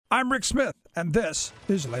I'm Rick Smith, and this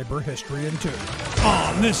is Labor History in 2.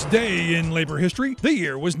 On this day in labor history, the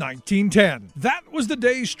year was 1910. That was the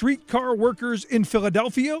day streetcar workers in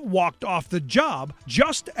Philadelphia walked off the job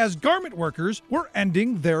just as garment workers were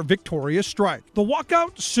ending their victorious strike. The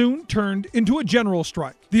walkout soon turned into a general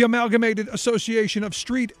strike. The Amalgamated Association of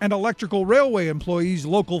Street and Electrical Railway Employees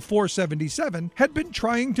Local 477 had been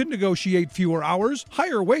trying to negotiate fewer hours,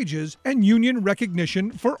 higher wages, and union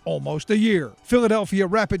recognition for almost a year. Philadelphia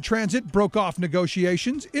Rapid Transit broke off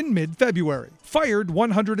negotiations in mid-February, fired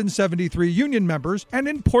 173 union members, and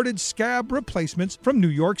imported scab replacements from New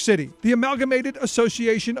York City. The Amalgamated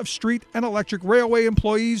Association of Street and Electric Railway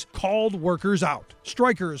Employees called workers out.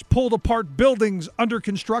 Strikers pulled apart buildings under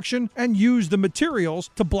construction and used the materials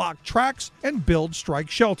to block tracks and build strike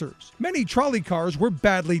shelters. Many trolley cars were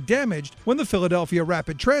badly damaged when the Philadelphia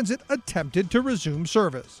Rapid Transit attempted to resume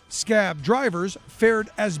service. Scab drivers fared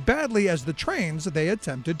as badly as the trains they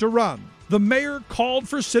attempted to run. The mayor called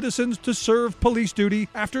for citizens to serve police duty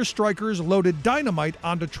after strikers loaded dynamite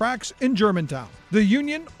onto tracks in Germantown. The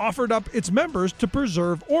union offered up its members to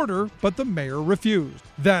preserve order, but the mayor refused.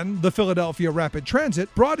 Then the Philadelphia Rapid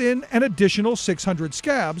Transit brought in an additional 600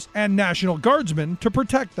 scabs and National Guardsmen to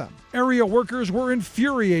protect them. Area workers were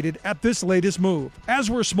infuriated at this latest move, as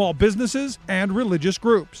were small businesses and religious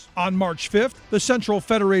groups. On March 5th, the Central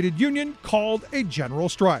Federated Union called a general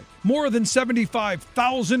strike. More than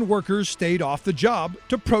 75,000 workers stayed off the job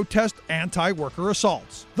to protest anti-worker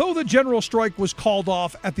assaults. Though the general strike was called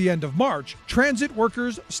off at the end of March, transit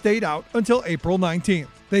workers stayed out until April 19th.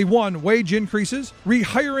 They won wage increases,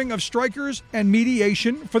 rehiring of strikers, and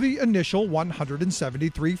mediation for the initial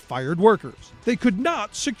 173 fired workers. They could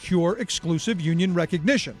not secure exclusive union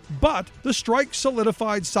recognition, but the strike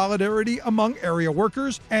solidified solidarity among area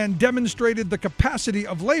workers and demonstrated the capacity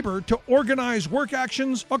of labor to organize work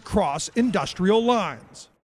actions across industrial lines.